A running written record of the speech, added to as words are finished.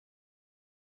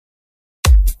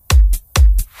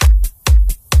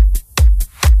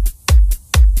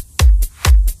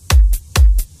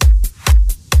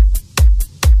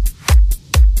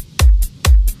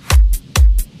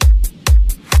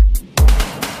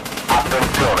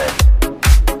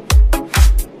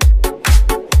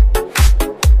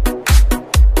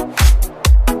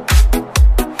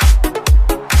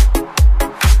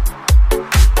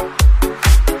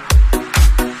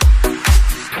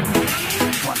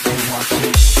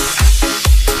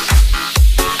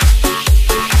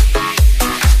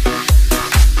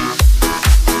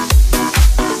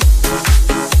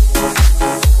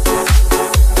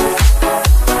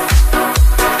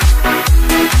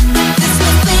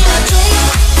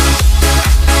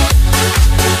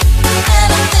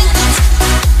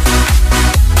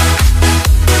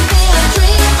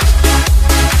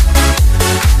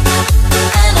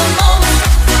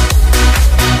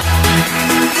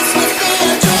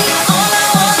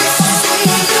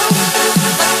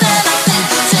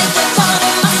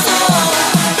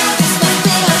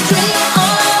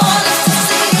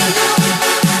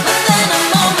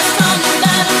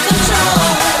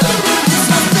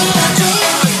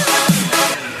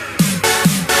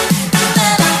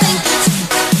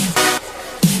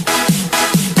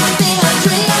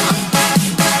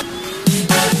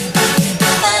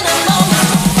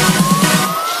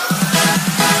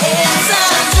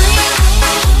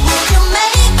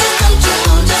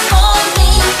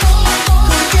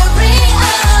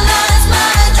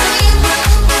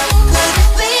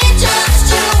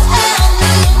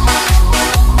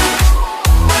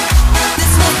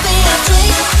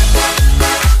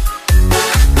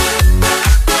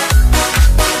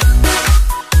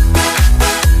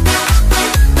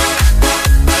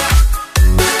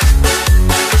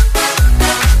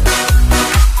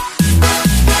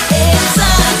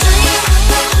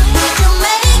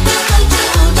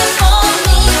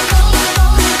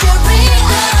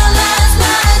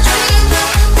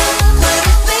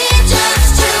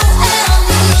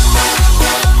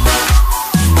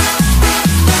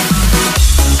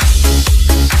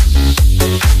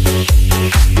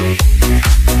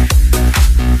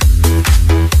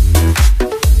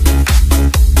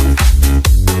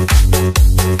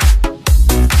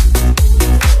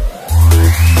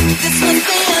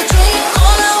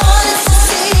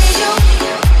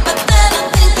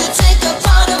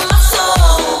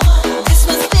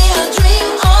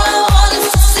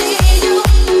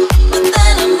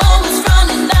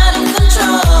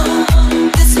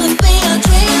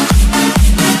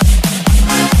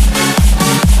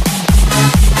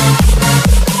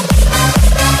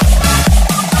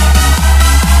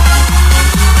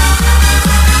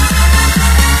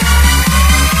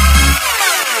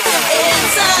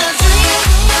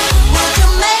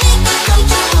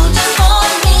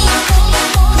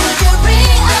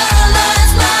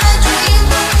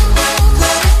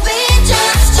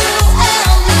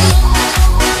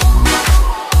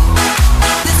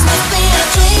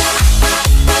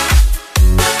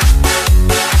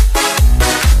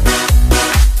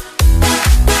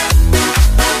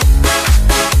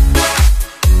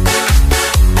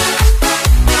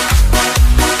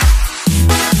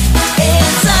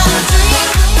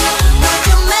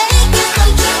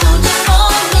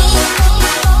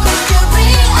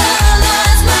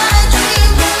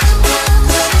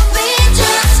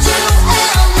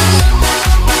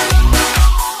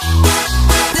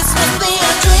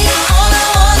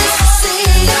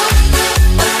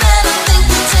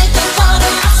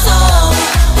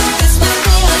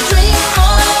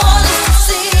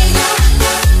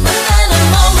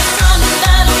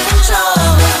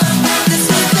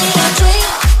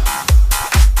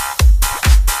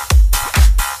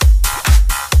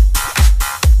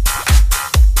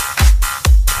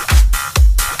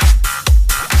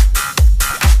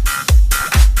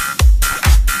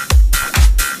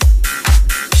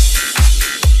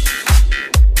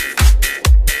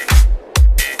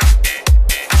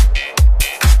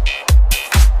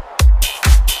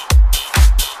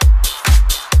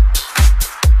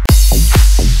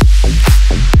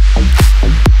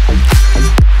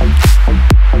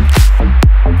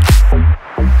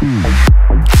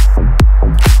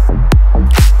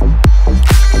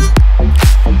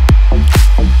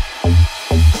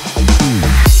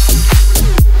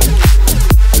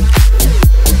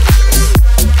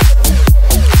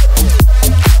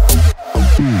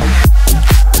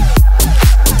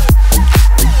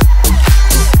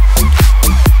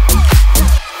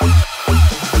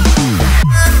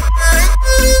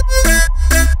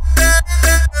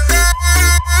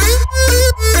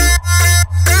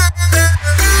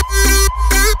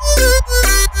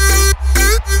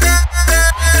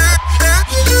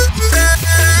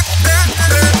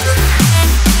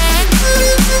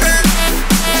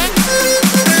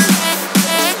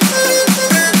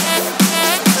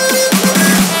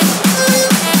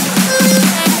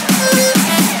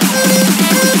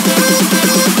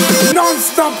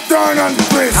Non-stop turn and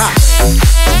twist.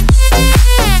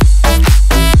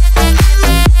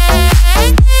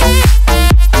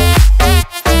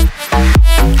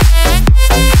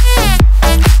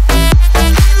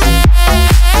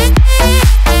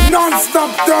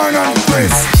 Non-stop turn and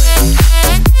twist.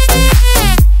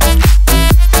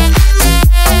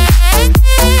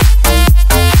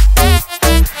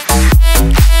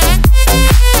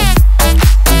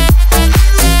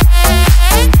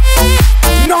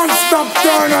 Non-stop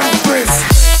turn and twist.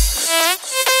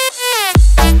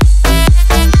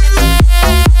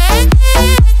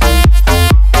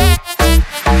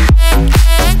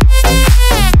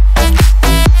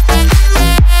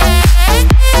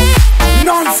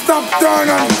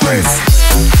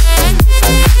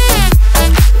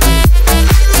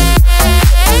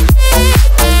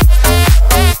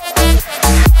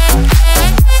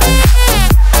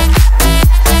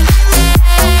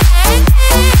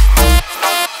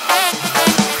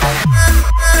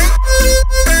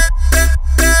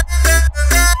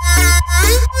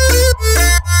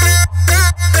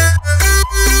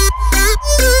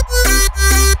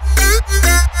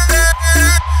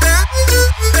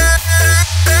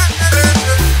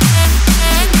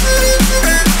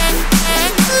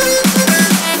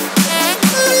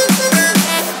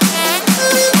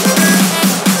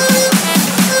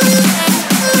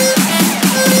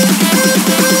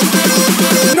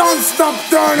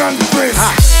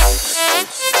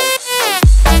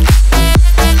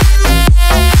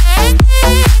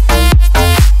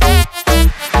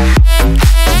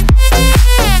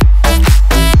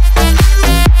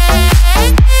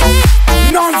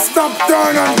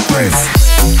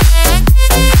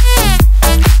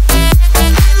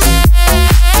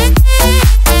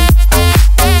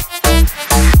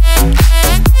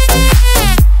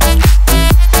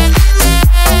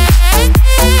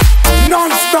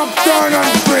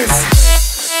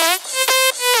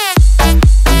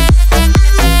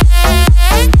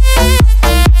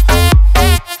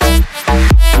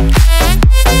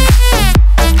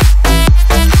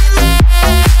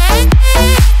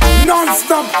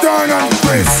 turn and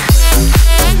twist.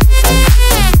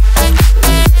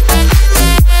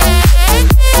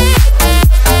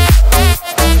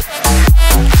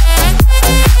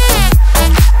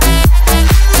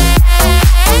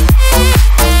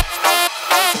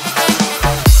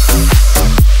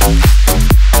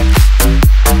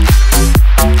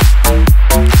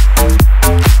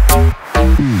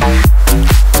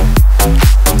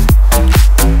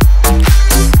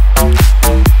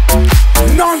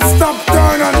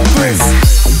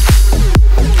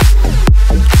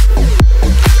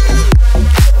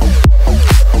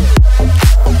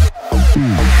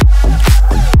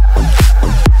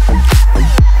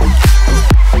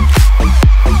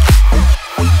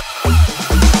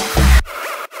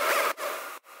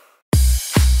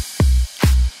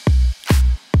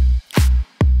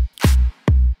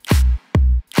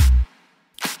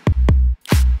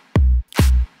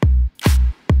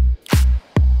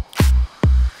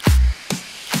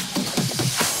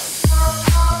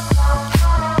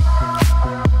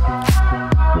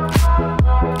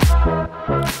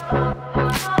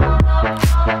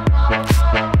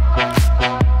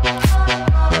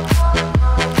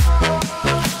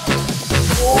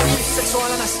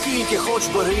 Хоч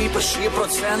бери, пиши про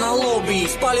це на лобі.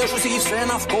 Спалюєш усі все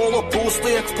навколо пусто,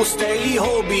 як в пустелі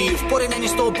гобі. В порівнянні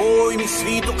з тобою мій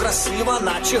світу красива,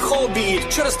 наче хобі.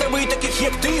 Через тебе і таких,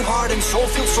 як ти, hard and so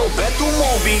feel so bad to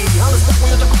мобі. Але з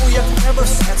тобою таку, як в тебе,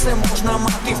 все це можна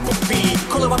мати в купі.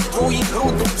 Коливати твої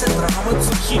груди, це драми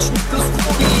психічні плюс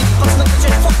хобі. Пацани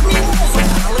кричать, fuck me, мозок,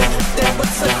 але в тебе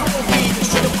це хобі.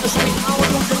 Що ти будеш мій, але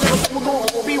не буду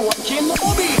хобі, one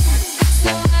кінобі.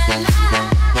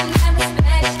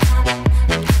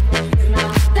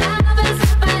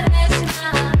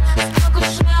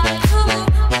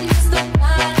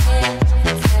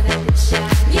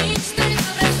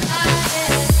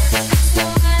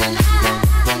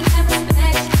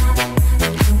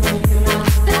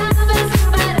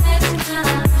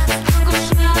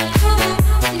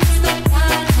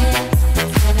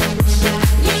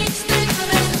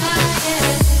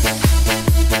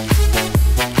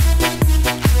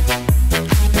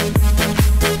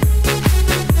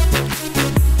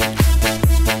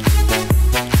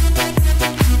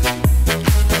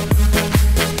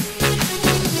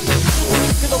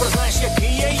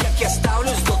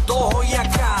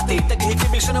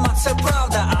 Це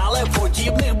правда, але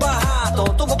подібних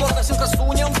багато. Тому порта всім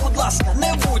красуням, будь ласка,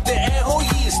 не будьте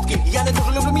егоїстки. Я не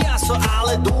дуже люблю м'ясо,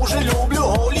 але дуже люблю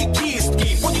голі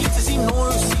кістки. Поділіться зі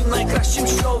мною всім найкращим,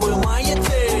 що ви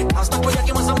маєте. А з тобою, як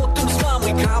і ми замутим з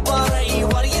вами кабаре і